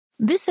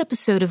This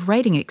episode of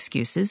Writing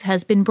Excuses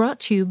has been brought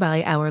to you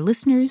by our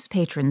listeners,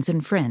 patrons,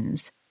 and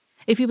friends.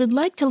 If you would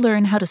like to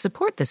learn how to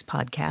support this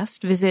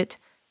podcast, visit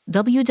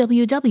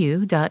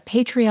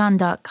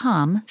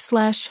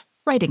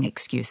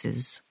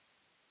www.patreon.com/writingexcuses.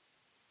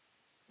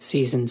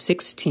 Season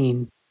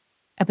 16.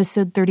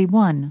 Episode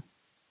 31.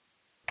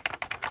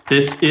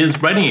 This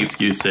is Writing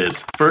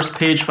Excuses, First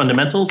Page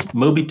Fundamentals,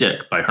 Moby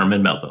Dick by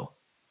Herman Melville.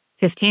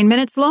 15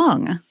 minutes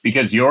long.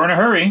 Because you're in a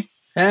hurry.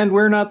 And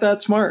we're not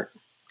that smart.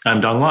 I'm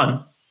Dong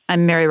Wan.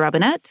 I'm Mary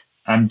Robinette.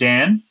 I'm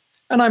Dan.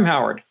 And I'm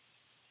Howard.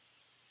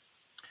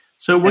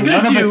 So we're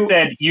going to do... None of us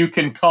said, you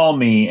can call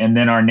me, and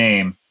then our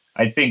name.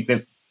 I think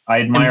that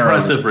I admire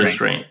impressive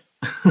restraint.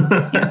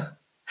 So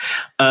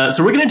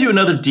we're going to do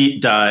another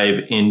deep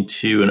dive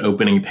into an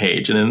opening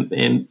page. And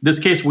in this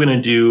case, we're going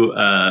to do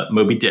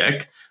Moby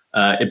Dick.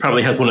 It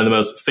probably has one of the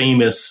most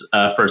famous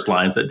first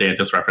lines that Dan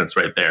just referenced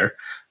right there.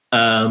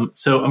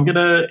 So I'm going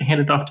to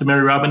hand it off to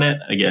Mary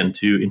Robinette again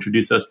to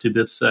introduce us to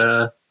this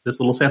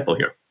little sample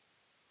here.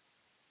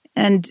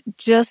 And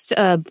just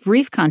a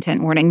brief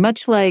content warning,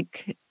 much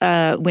like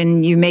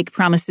when you make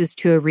promises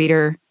to a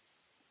reader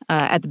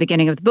at the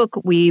beginning of the book,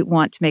 we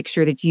want to make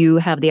sure that you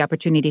have the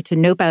opportunity to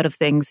nope out of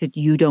things that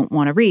you don't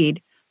want to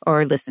read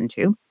or listen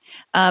to.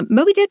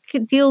 Moby Dick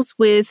deals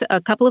with a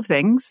couple of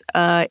things.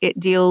 It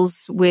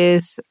deals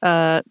with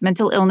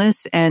mental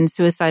illness and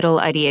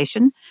suicidal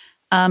ideation.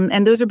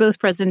 And those are both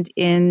present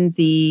in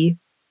the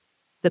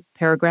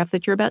paragraph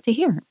that you're about to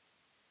hear.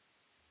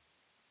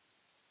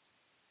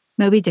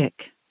 Moby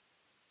Dick.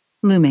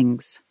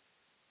 Loomings.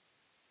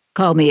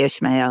 Call me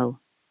Ishmael.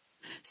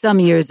 Some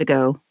years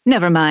ago,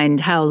 never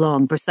mind how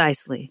long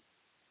precisely,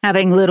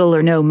 having little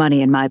or no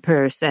money in my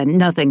purse and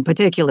nothing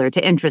particular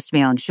to interest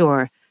me on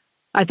shore,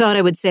 I thought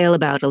I would sail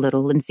about a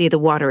little and see the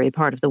watery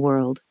part of the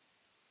world.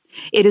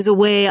 It is a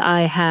way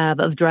I have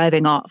of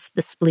driving off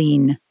the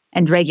spleen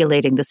and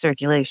regulating the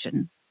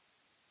circulation.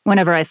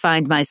 Whenever I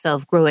find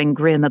myself growing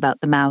grim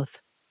about the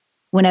mouth,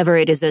 whenever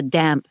it is a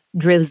damp,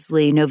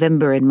 drizzly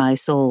November in my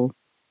soul,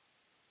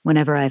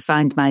 whenever I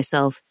find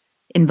myself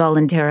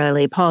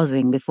involuntarily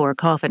pausing before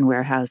coffin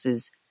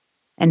warehouses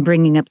and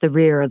bringing up the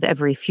rear of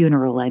every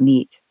funeral I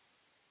meet,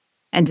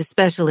 and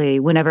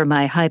especially whenever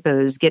my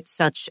hypos get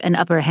such an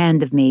upper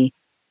hand of me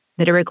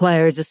that it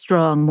requires a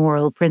strong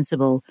moral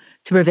principle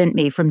to prevent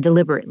me from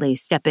deliberately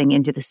stepping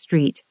into the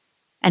street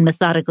and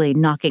methodically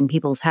knocking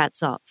people's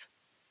hats off.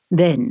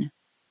 Then,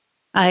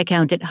 I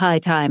count it high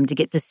time to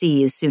get to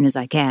sea as soon as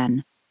I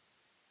can.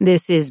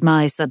 This is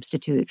my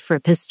substitute for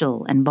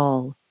pistol and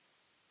ball.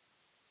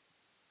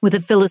 With a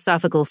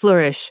philosophical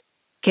flourish,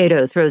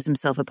 Cato throws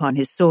himself upon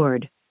his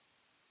sword.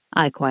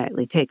 I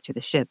quietly take to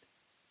the ship.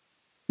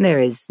 There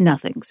is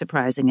nothing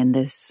surprising in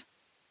this.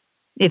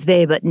 If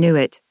they but knew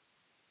it,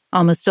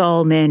 almost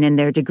all men in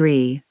their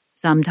degree,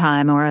 some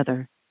time or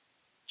other,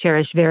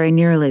 cherish very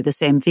nearly the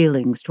same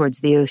feelings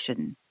towards the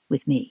ocean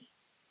with me.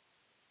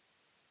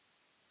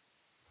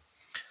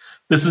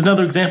 This is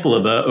another example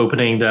of an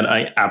opening that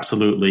I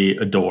absolutely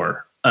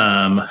adore.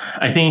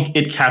 I think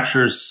it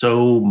captures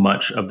so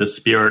much of the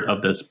spirit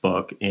of this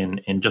book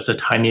in just a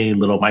tiny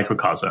little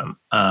microcosm.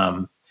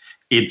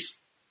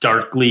 It's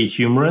darkly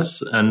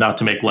humorous, and not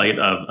to make light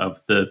of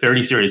the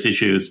very serious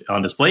issues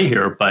on display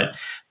here, but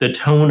the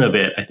tone of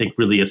it, I think,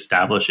 really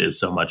establishes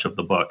so much of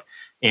the book.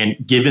 And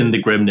given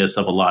the grimness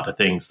of a lot of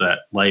things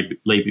that lay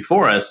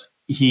before us,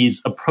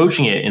 he's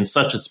approaching it in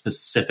such a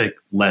specific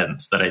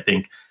lens that I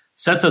think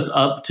sets us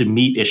up to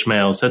meet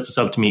Ishmael, sets us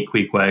up to meet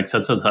Queequeg,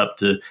 sets us up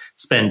to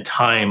spend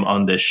time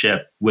on this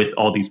ship with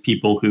all these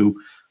people who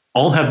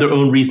all have their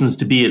own reasons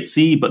to be at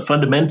sea, but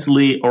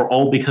fundamentally are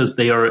all because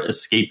they are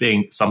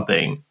escaping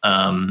something,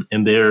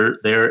 and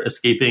they're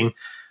escaping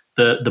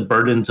the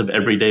burdens of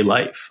everyday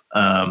life.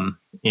 And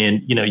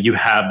you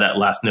have that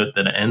last note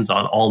that ends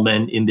on all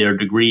men in their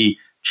degree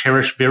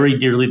cherish very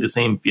dearly the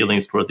same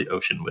feelings toward the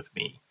ocean with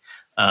me.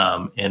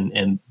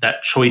 And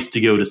that choice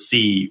to go to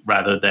sea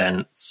rather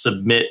than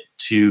submit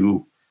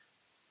to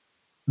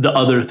the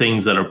other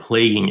things that are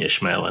plaguing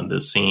Ishmael in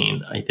this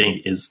scene, I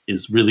think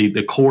is really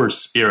the core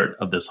spirit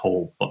of this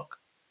whole book.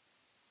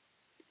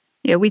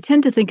 Yeah, we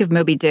tend to think of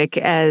Moby Dick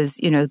as,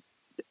 the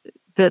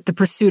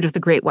pursuit of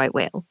the great white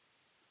whale.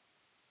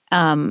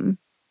 And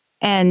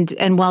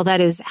while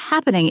that is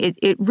happening,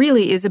 it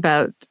really is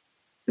about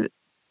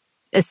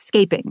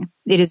escaping.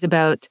 It is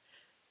about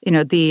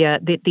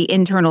the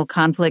internal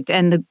conflict,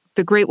 and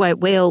the great white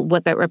whale.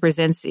 What that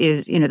represents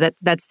is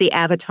that's the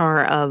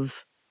avatar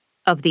of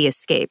the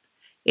escape.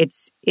 It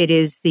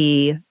is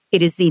the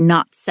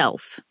not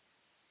self.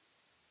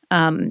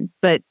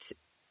 But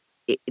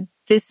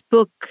this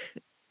book,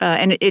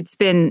 and it's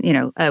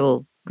been I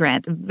will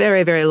grant a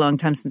very, very long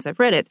time since I've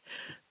read it,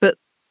 but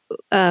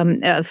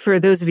for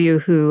those of you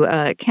who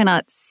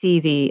cannot see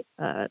the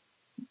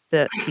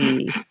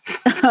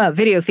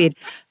video feed,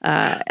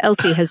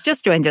 Elsie has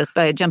just joined us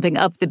by jumping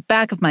up the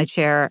back of my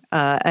chair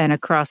and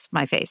across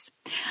my face.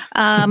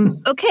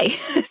 Okay,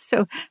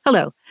 so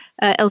hello.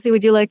 Elsie,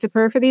 would you like to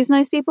purr for these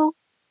nice people?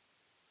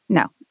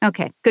 No.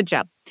 Okay, good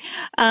job.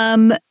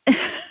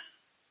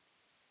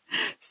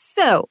 So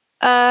So,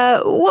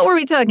 what were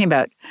we talking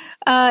about?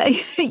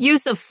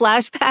 Use of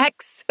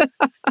flashbacks?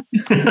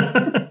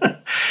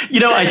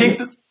 I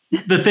think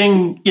the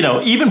thing,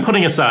 even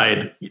putting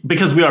aside,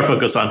 because we are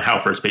focused on how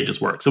first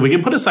pages work, so we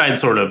can put aside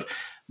sort of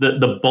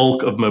the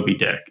bulk of Moby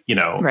Dick,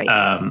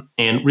 Right.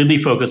 And really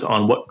focus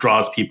on what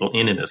draws people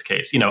in this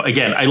case.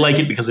 Again, I like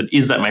it because it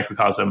is that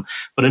microcosm,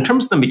 but in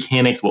terms of the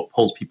mechanics, what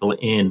pulls people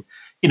in,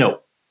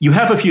 you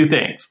have a few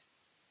things.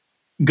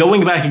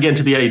 Going back again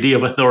to the idea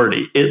of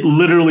authority, it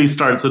literally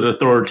starts with an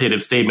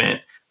authoritative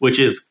statement, which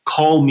is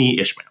call me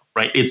Ishmael,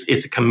 right?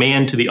 It's a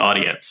command to the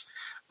audience,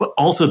 but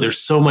also there's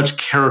so much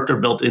character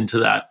built into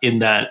that, in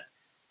that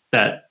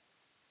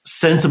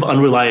sense of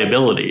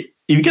unreliability.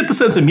 You get the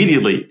sense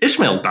immediately,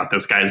 Ishmael's not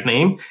this guy's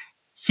name.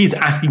 He's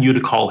asking you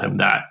to call him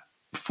that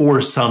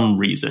for some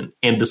reason.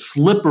 And the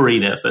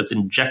slipperiness that's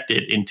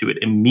injected into it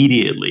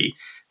immediately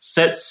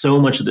sets so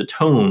much of the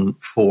tone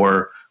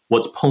for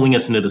what's pulling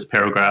us into this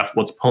paragraph,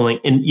 what's pulling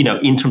in,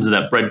 in terms of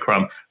that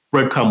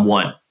breadcrumb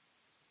one,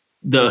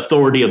 the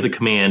authority of the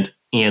command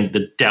and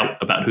the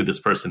doubt about who this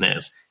person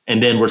is.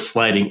 And then we're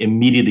sliding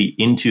immediately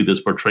into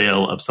this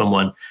portrayal of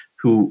someone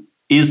who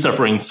is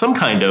suffering some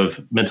kind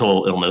of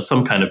mental illness,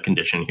 some kind of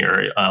condition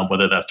here,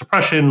 whether that's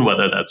depression,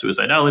 whether that's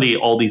suicidality,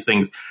 all these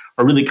things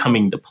are really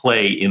coming to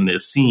play in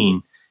this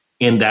scene.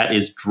 And that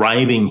is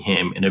driving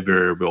him in a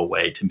very real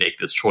way to make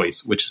this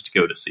choice, which is to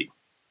go to sea.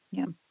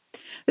 Yeah.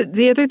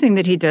 The other thing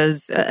that he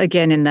does,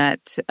 again, in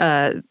that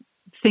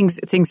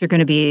things are going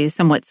to be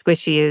somewhat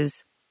squishy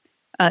is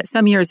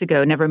some years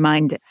ago, never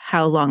mind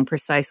how long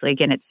precisely.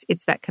 Again,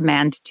 it's that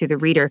command to the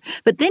reader.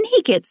 But then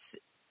he gets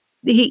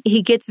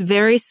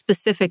very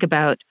specific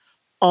about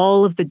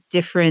all of the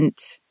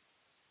different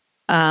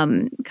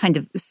kind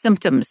of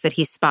symptoms that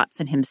he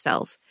spots in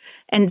himself.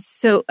 And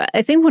so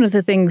I think one of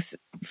the things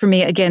for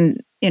me, again,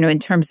 in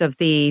terms of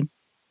the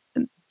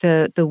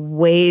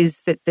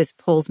ways that this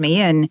pulls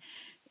me in,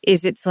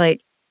 is it's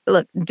like,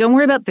 look, don't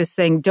worry about this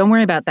thing. Don't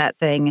worry about that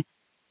thing.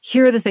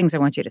 Here are the things I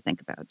want you to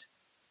think about.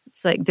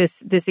 It's like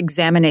this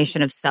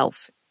examination of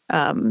self,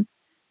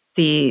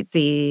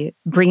 the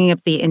bringing up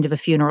the end of a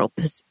funeral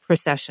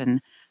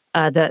procession,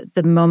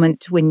 the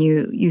moment when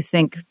you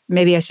think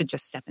maybe I should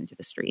just step into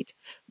the street.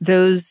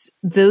 Those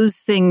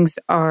things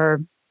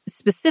are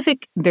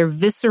specific. They're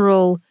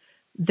visceral.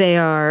 They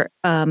are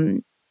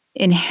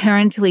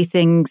inherently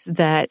things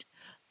that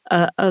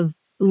a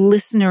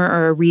listener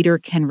or a reader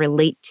can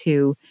relate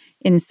to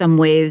in some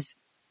ways,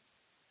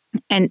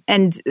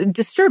 and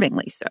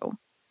disturbingly so.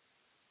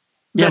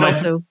 Yeah, but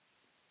also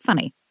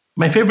funny.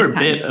 My favorite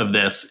bit of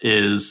this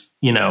is,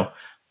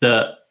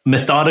 the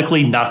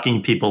methodically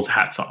knocking people's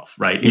hats off,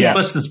 right? It's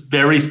such this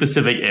very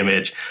specific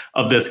image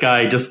of this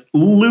guy just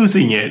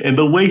losing it. And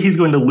the way he's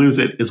going to lose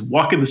it is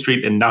walk in the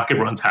street and knock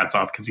everyone's hats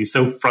off because he's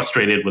so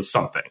frustrated with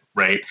something,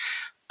 right?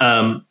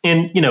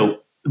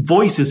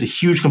 Voice is a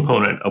huge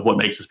component of what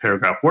makes this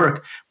paragraph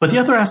work. But the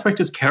other aspect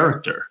is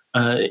character.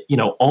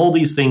 All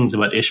these things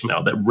about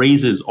Ishmael that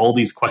raises all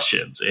these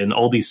questions and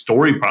all these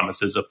story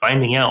promises of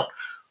finding out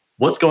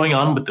what's going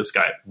on with this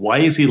guy. Why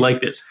is he like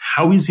this?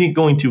 How is he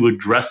going to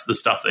address the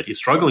stuff that he's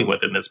struggling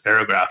with in this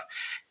paragraph?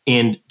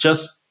 And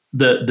just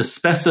the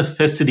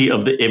specificity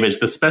of the image,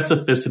 the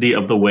specificity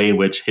of the way in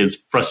which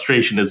his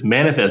frustration is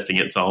manifesting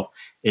itself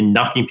in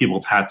knocking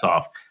people's hats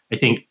off, I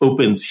think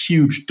opens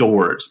huge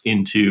doors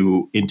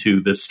into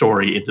this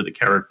story, into the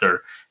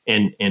character,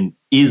 and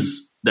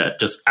is that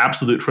just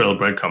absolute trail of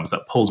breadcrumbs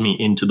that pulls me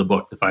into the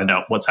book to find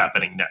out what's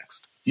happening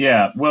next.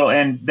 Yeah, well,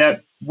 and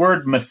that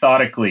word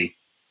methodically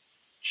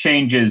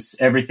changes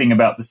everything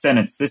about the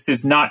sentence. This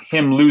is not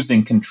him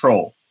losing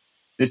control.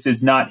 This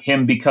is not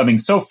him becoming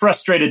so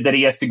frustrated that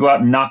he has to go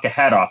out and knock a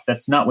hat off.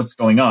 That's not what's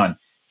going on.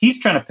 He's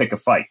trying to pick a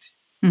fight.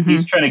 Mm-hmm.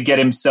 He's trying to get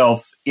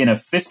himself in a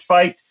fist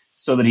fight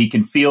so that he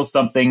can feel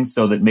something,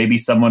 so that maybe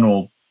someone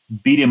will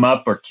beat him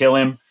up or kill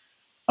him,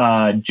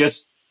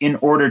 just in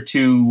order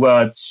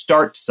to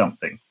start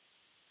something.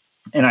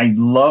 And I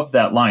love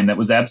that line. That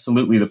was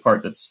absolutely the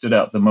part that stood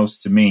out the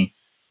most to me.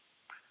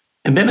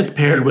 And then it's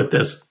paired with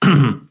this,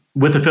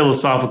 with a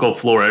philosophical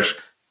flourish.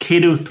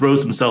 Cato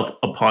throws himself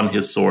upon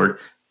his sword.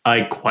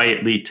 I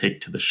quietly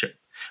take to the ship.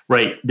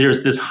 Right?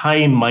 There's this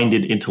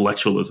high-minded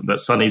intellectualism that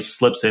Sonny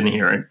slips in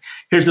here. And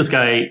here's this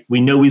guy,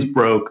 we know he's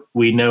broke.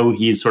 We know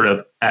he's sort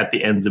of at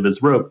the ends of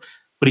his rope.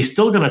 But he's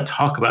still going to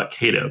talk about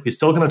Cato. He's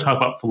still going to talk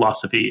about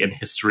philosophy and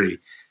history.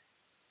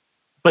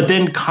 But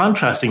then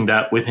contrasting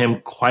that with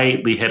him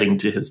quietly heading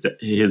to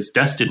his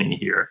destiny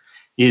here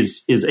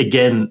is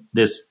again,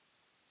 this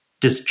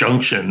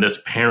disjunction,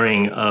 this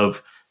pairing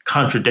of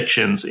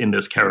contradictions in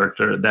this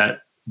character that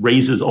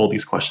raises all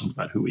these questions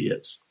about who he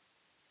is.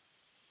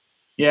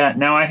 Yeah,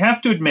 now I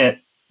have to admit,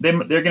 they're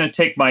going to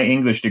take my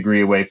English degree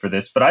away for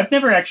this, but I've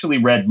never actually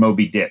read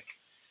Moby Dick.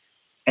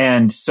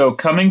 And so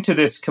coming to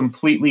this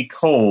completely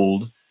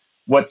cold,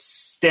 what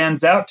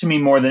stands out to me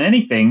more than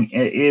anything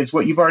is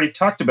what you've already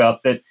talked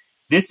about, that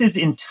this is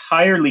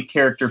entirely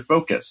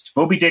character-focused.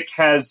 Moby Dick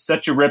has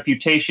such a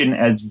reputation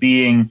as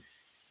being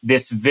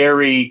this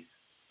very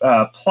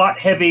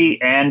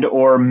plot-heavy and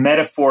or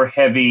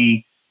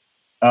metaphor-heavy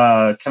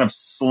kind of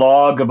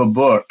slog of a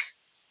book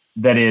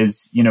that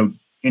is,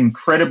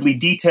 incredibly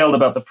detailed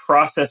about the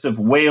process of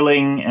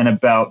whaling and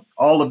about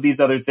all of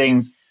these other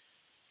things.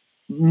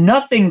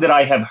 Nothing that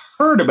I have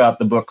heard about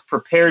the book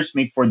prepares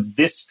me for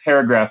this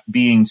paragraph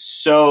being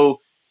so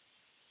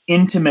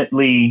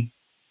intimately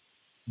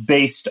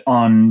based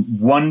on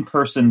one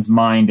person's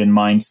mind and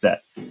mindset.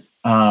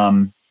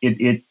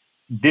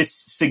 This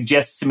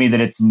suggests to me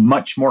that it's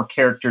much more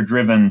character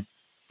driven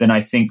than I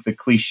think the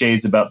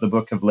cliches about the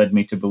book have led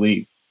me to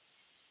believe.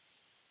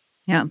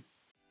 Yeah.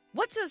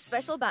 What's so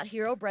special about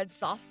Hero Bread's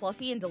soft,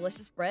 fluffy, and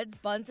delicious breads,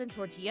 buns, and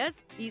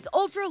tortillas? These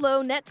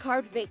ultra-low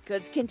net-carb baked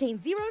goods contain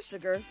zero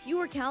sugar,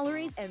 fewer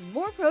calories, and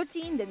more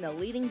protein than the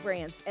leading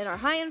brands, and are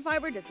high in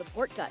fiber to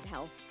support gut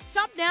health.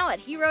 Shop now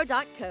at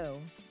hero.co.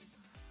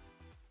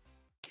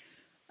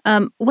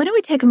 Why don't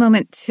we take a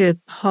moment to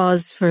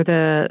pause for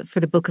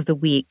the book of the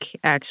week,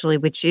 actually,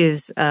 which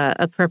is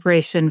a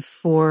preparation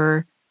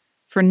for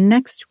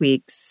next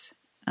week's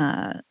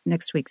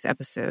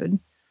episode.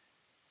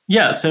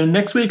 Yeah, so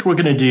next week we're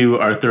going to do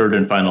our third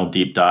and final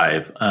deep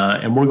dive,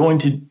 and we're going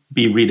to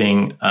be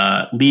reading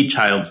Lee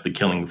Child's The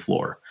Killing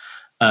Floor.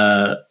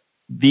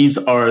 These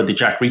are the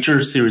Jack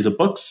Reacher series of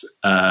books,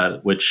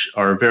 which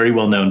are a very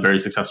well-known, very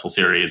successful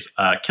series.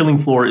 Killing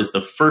Floor is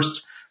the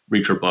first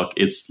Reacher book.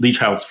 It's Lee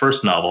Child's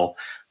first novel.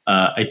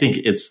 I think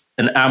it's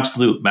an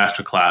absolute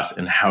masterclass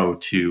in how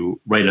to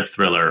write a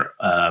thriller.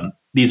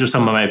 These are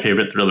some of my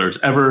favorite thrillers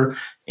ever,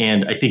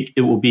 and I think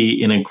it will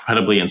be an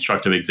incredibly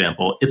instructive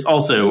example. It's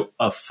also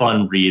a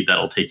fun read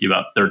that'll take you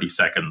about 30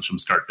 seconds from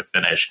start to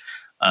finish,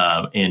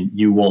 and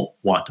you won't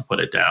want to put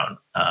it down.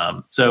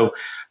 Our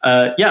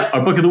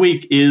book of the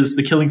week is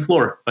The Killing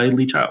Floor by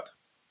Lee Child.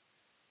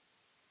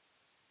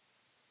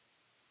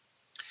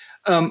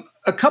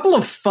 A couple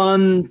of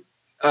fun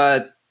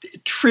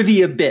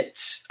trivia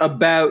bits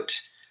about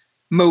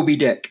Moby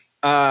Dick.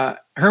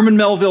 Herman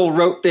Melville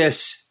wrote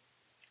this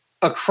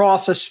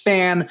across a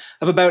span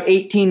of about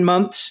 18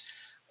 months,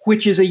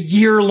 which is a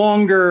year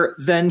longer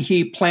than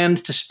he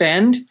planned to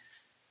spend.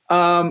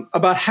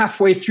 About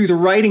halfway through the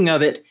writing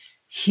of it,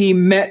 he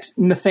met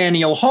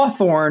Nathaniel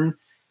Hawthorne,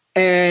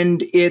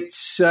 and it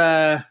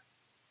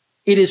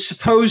is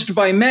supposed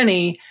by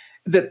many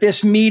that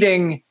this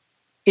meeting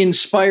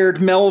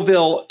inspired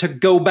Melville to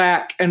go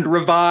back and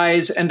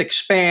revise and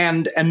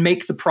expand and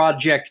make the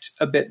project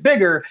a bit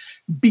bigger,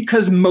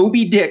 because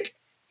Moby Dick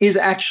is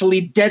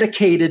actually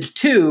dedicated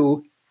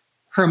to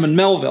Herman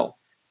Melville,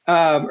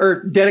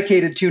 or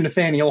dedicated to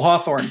Nathaniel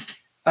Hawthorne,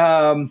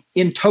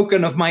 in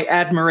token of my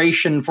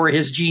admiration for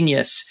his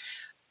genius.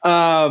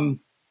 I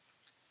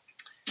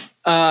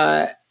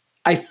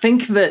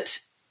think that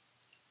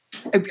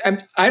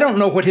I don't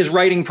know what his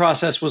writing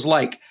process was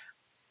like.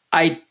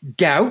 I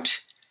doubt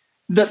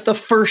that the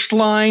first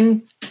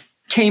line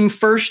came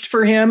first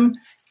for him,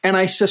 and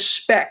I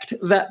suspect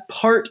that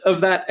part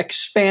of that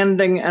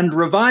expanding and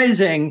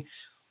revising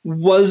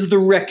was the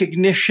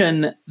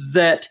recognition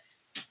that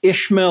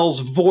Ishmael's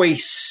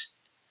voice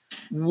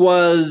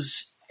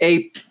was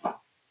a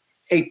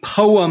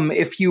poem,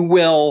 if you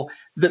will,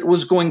 that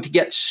was going to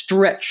get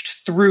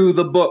stretched through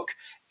the book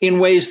in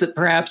ways that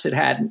perhaps it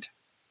hadn't.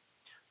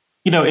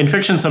 In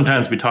fiction,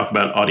 sometimes we talk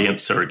about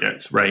audience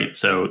surrogates, right?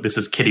 So this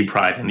is Kitty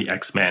Pryde in the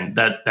X-Men,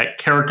 that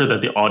character that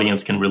the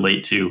audience can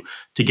relate to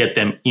get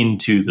them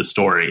into the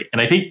story.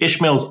 And I think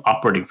Ishmael's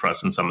operating for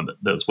us in some of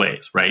those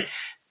ways, right?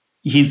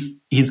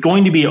 He's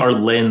going to be our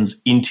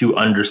lens into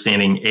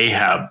understanding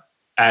Ahab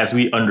as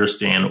we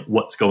understand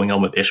what's going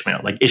on with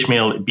Ishmael. Like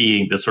Ishmael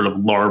being the sort of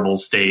larval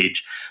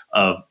stage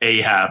of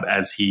Ahab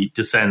as he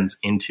descends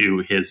into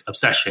his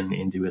obsession,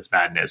 into his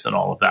madness and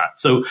all of that.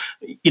 So,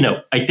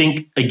 I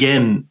think,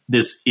 again,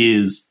 this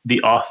is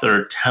the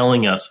author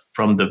telling us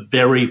from the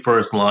very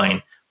first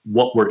line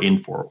what we're in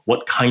for,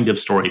 what kind of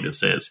story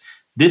this is.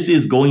 This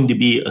is going to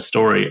be a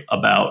story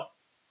about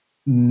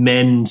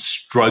men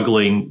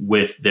struggling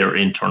with their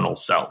internal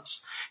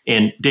selves.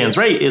 And Dan's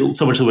right.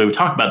 So much of the way we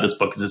talk about this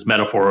book is this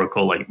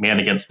metaphorical, like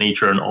man against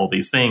nature and all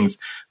these things.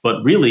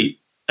 But really,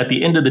 at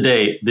the end of the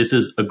day, this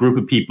is a group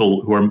of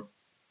people who are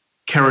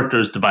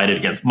minds divided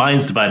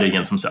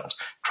against themselves,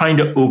 trying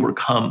to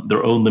overcome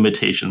their own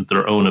limitations,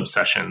 their own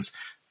obsessions,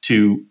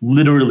 to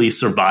literally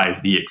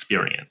survive the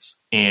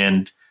experience.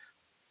 And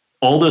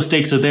all those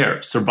stakes are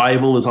there.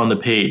 Survival is on the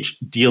page.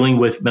 Dealing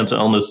with mental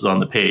illness is on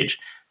the page.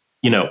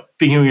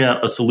 Figuring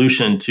out a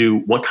solution to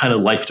what kind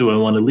of life do I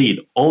want to lead.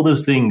 All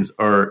those things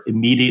are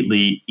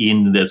immediately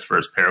in this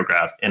first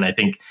paragraph. And I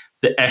think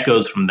the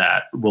echoes from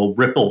that will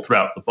ripple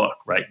throughout the book,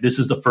 right? This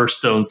is the first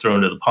stones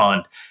thrown to the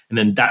pond, and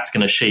then that's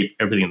going to shape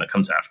everything that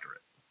comes after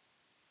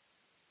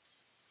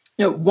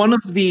it. One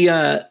of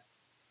the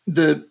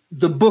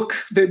book,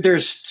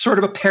 there's sort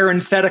of a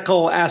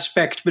parenthetical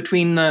aspect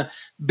between the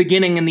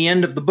beginning and the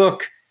end of the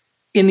book.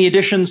 In the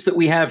editions that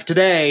we have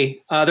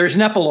today, there's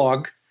an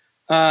epilogue,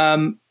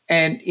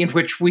 and in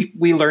which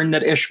we learn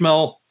that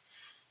Ishmael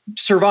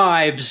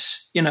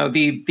survives,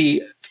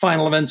 the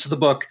final events of the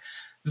book.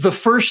 The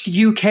first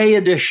UK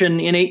edition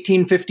in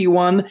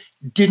 1851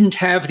 didn't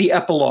have the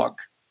epilogue.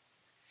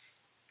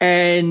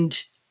 And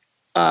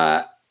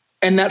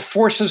And that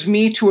forces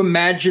me to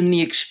imagine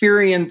the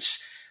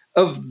experience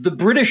of the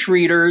British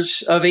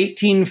readers of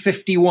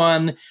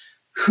 1851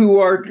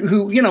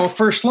 who,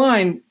 first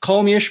line,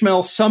 call me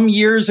Ishmael some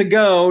years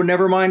ago,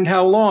 never mind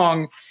how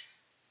long,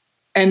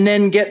 and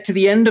then get to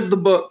the end of the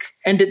book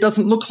and it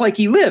doesn't look like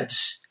he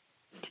lives.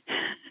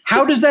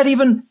 How does that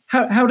even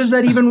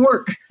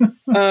work?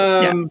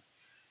 Yeah.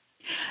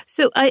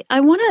 So I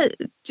want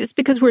to, just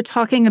because we're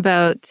talking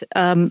about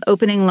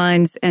opening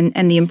lines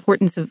and the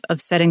importance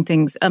of setting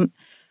things,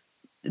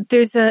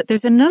 there's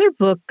another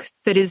book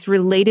that is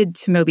related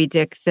to Moby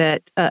Dick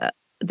that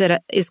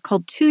is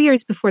called 2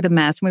 Years Before the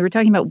Mast. And we were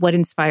talking about what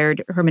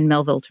inspired Herman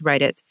Melville to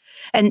write it.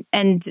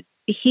 And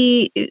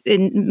he,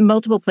 in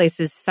multiple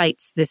places,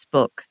 cites this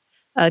book,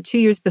 2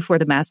 Years Before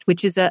the Mast,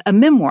 which is a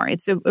memoir.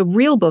 It's a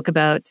real book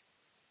about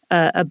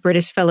a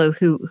British fellow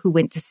who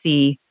went to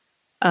sea.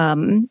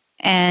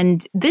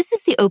 And this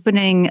is the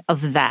opening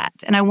of that.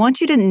 And I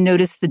want you to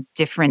notice the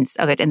difference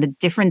of it and the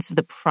difference of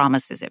the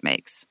promises it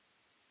makes.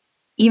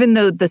 Even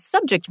though the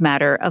subject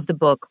matter of the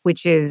book,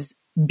 which is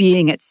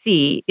being at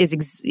sea,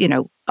 is,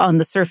 on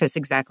the surface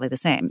exactly the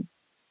same.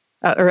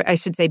 Or I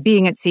should say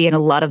being at sea and a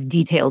lot of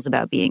details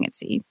about being at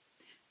sea.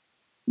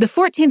 The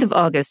 14th of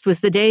August was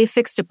the day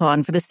fixed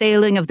upon for the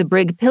sailing of the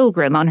brig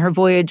Pilgrim on her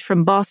voyage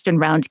from Boston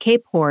round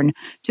Cape Horn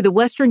to the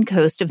western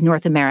coast of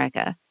North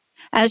America.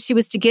 As she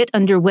was to get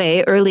under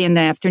way early in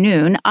the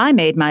afternoon, I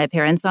made my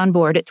appearance on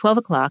board at 12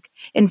 o'clock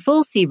in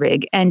full sea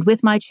rig and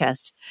with my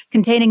chest,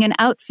 containing an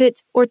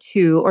outfit for a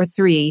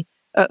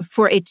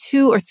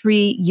 2 or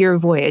 3 year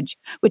voyage,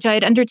 which I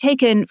had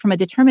undertaken from a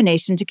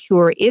determination to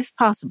cure, if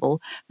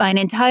possible, by an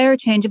entire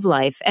change of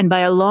life and by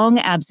a long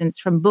absence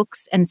from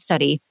books and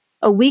study,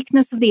 a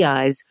weakness of the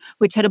eyes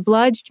which had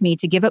obliged me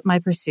to give up my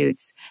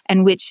pursuits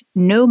and which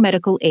no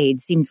medical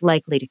aid seemed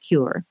likely to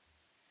cure.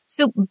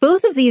 So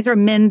both of these are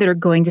men that are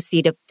going to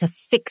sea to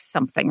fix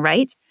something,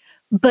 right?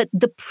 But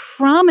the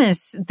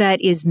promise that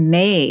is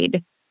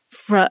made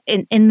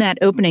in that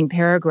opening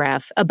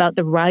paragraph about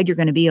the ride you're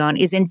going to be on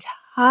is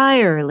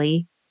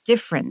entirely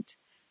different.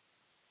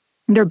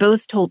 They're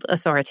both told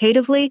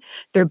authoritatively.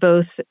 They're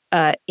both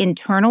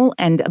internal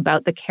and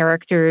about the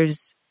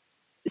character's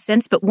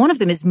sense, but one of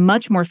them is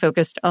much more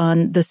focused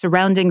on the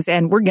surroundings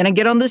and we're going to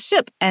get on this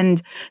ship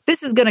and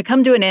this is going to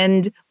come to an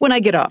end when I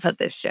get off of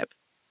this ship.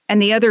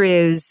 And the other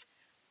is,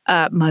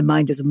 my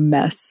mind is a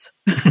mess.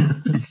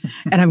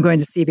 And I'm going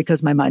to sea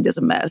because my mind is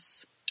a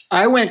mess.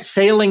 I went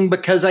sailing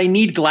because I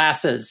need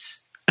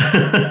glasses.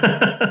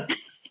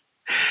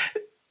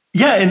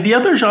 Yeah, and the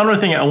other genre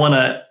thing I want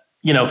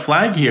to,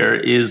 flag here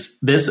is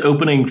this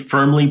opening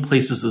firmly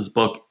places this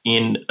book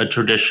in a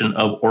tradition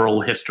of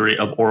oral history,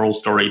 of oral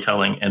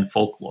storytelling and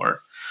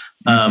folklore,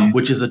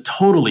 which is a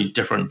totally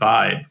different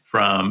vibe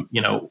from,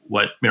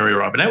 what Mary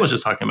Robinette was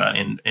just talking about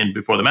in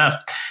Before the Mast.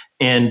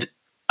 And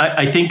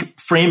I think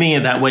framing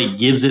it that way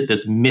gives it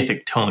this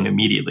mythic tone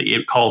immediately.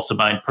 It calls to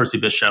mind Percy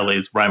Bysshe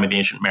Shelley's Rime of the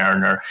Ancient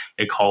Mariner.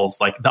 It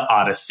calls like the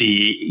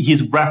Odyssey.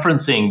 He's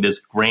referencing this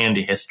grand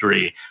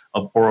history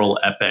of oral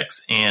epics.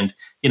 And,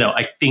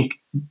 I think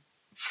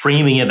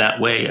framing it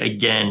that way,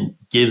 again,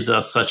 gives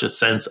us such a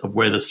sense of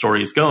where the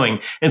story is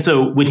going. And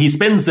so when he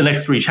spends the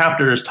next 3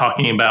 chapters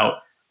talking about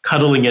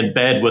cuddling in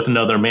bed with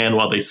another man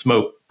while they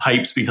smoke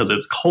pipes because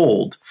it's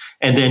cold,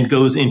 and then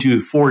goes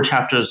into 4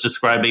 chapters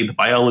describing the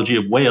biology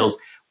of whales,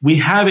 we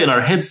have in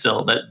our head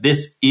still that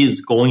this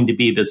is going to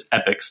be this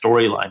epic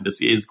storyline. This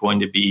is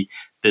going to be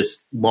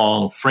this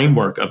long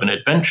framework of an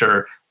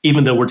adventure,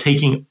 even though we're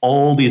taking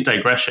all these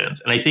digressions.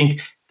 And I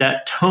think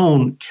that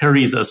tone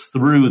carries us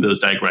through those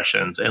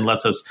digressions and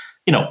lets us,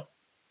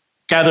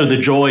 gather the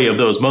joy of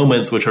those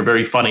moments, which are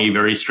very funny,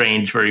 very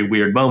strange, very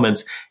weird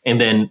moments, and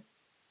then,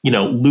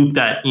 loop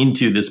that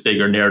into this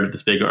bigger narrative,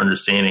 this bigger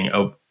understanding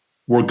of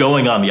we're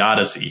going on the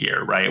Odyssey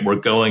here, right? We're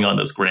going on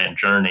this grand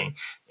journey,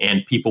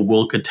 and people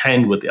will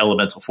contend with the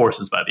elemental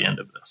forces by the end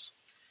of this.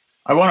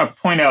 I want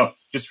to point out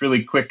just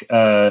really quick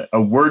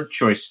a word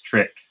choice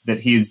trick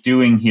that he is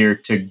doing here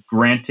to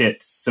grant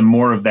it some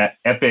more of that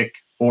epic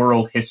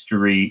oral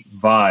history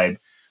vibe,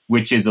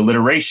 which is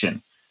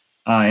alliteration.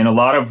 In a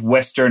lot of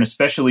Western,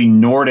 especially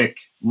Nordic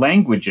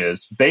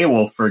languages,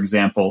 Beowulf, for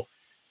example,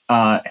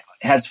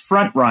 has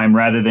front rhyme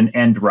rather than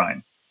end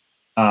rhyme.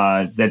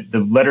 That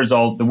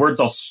the words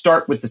all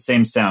start with the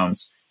same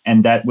sounds.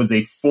 And that was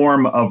a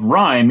form of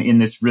rhyme in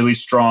this really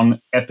strong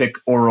epic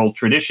oral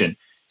tradition.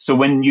 So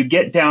when you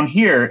get down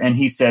here and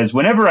he says,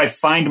 whenever I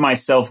find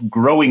myself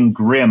growing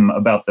grim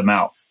about the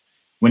mouth,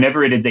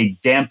 whenever it is a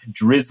damp,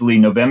 drizzly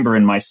November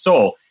in my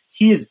soul,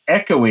 he is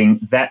echoing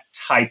that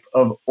type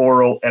of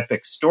oral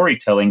epic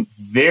storytelling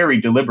very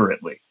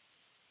deliberately.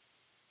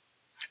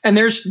 And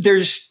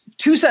there's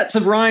 2 sets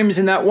of rhymes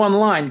in that one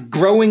line.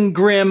 Growing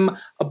grim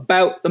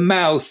about the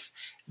mouth.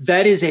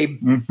 That is a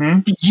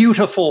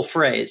beautiful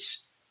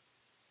phrase.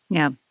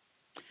 Yeah.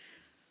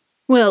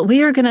 Well,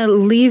 we are going to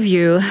leave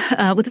you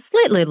with a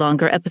slightly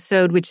longer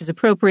episode, which is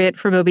appropriate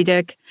for Moby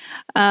Dick.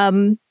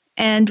 And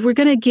we're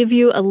going to give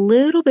you a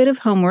little bit of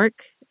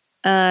homework.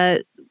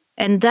 And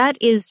And that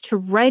is to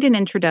write an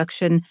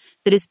introduction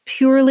that is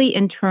purely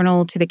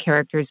internal to the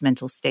character's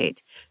mental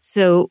state.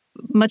 So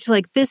much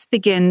like this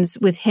begins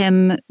with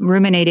him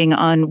ruminating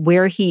on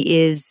where he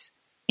is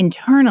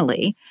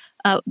internally,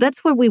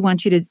 that's what we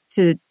want you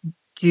to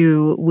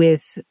do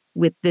with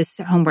this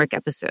homework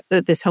episode,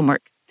 this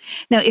homework.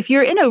 Now, if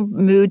you're in a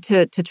mood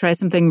to try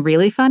something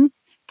really fun,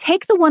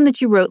 take the one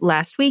that you wrote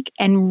last week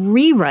and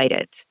rewrite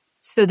it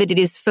so that it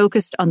is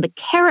focused on the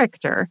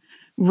character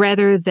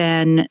rather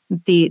than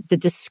the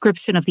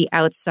description of the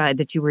outside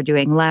that you were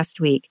doing last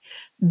week.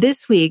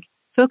 This week,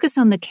 focus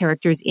on the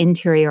character's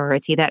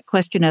interiority, that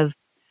question of,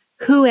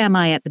 who am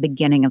I at the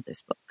beginning of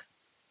this book?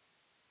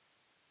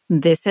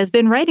 This has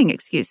been Writing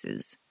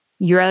Excuses.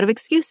 You're out of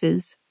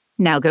excuses.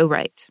 Now go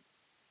write.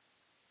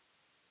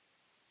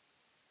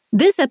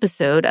 This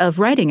episode of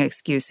Writing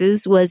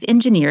Excuses was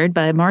engineered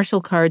by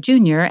Marshall Carr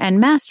Jr. and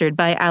mastered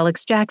by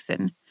Alex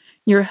Jackson.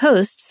 Your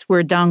hosts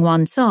were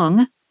Dongwon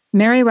Song,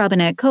 Mary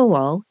Robinette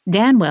Kowal,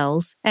 Dan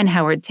Wells, and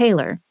Howard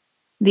Taylor.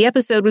 The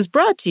episode was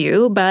brought to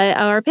you by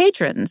our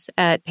patrons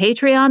at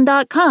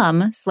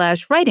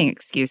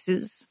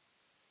patreon.com/writingexcuses.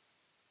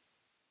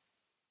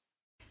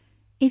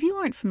 If you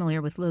aren't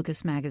familiar with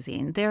Locus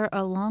Magazine, they're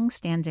a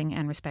long-standing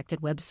and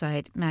respected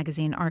website,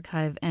 magazine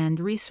archive, and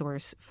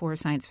resource for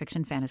science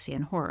fiction, fantasy,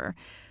 and horror.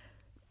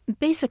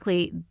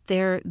 Basically,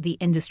 they're the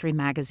industry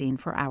magazine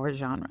for our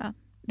genre.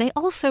 They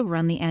also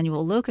run the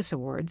annual Locus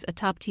Awards, a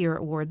top-tier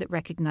award that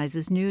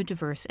recognizes new,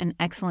 diverse, and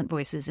excellent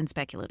voices in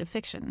speculative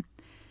fiction.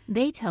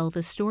 They tell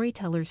the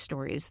storyteller's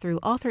stories through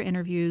author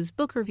interviews,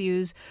 book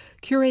reviews,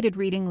 curated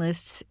reading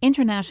lists,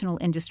 international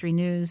industry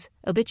news,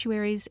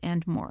 obituaries,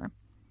 and more.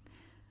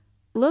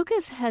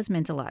 Locus has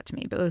meant a lot to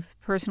me, both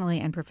personally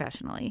and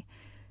professionally.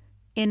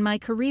 In my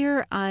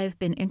career, I've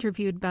been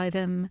interviewed by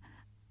them,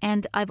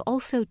 and I've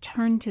also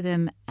turned to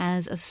them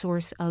as a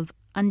source of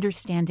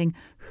understanding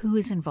who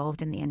is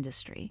involved in the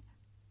industry.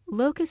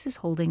 Locus is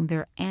holding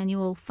their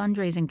annual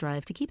fundraising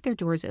drive to keep their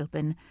doors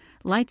open,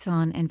 lights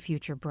on, and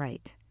future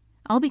bright.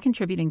 I'll be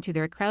contributing to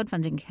their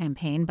crowdfunding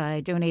campaign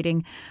by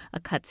donating a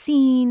cut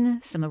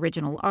scene, some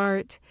original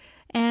art,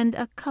 and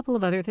a couple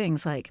of other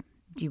things like,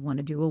 do you want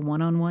to do a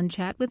one-on-one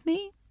chat with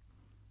me?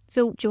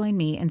 So join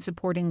me in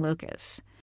supporting Locus.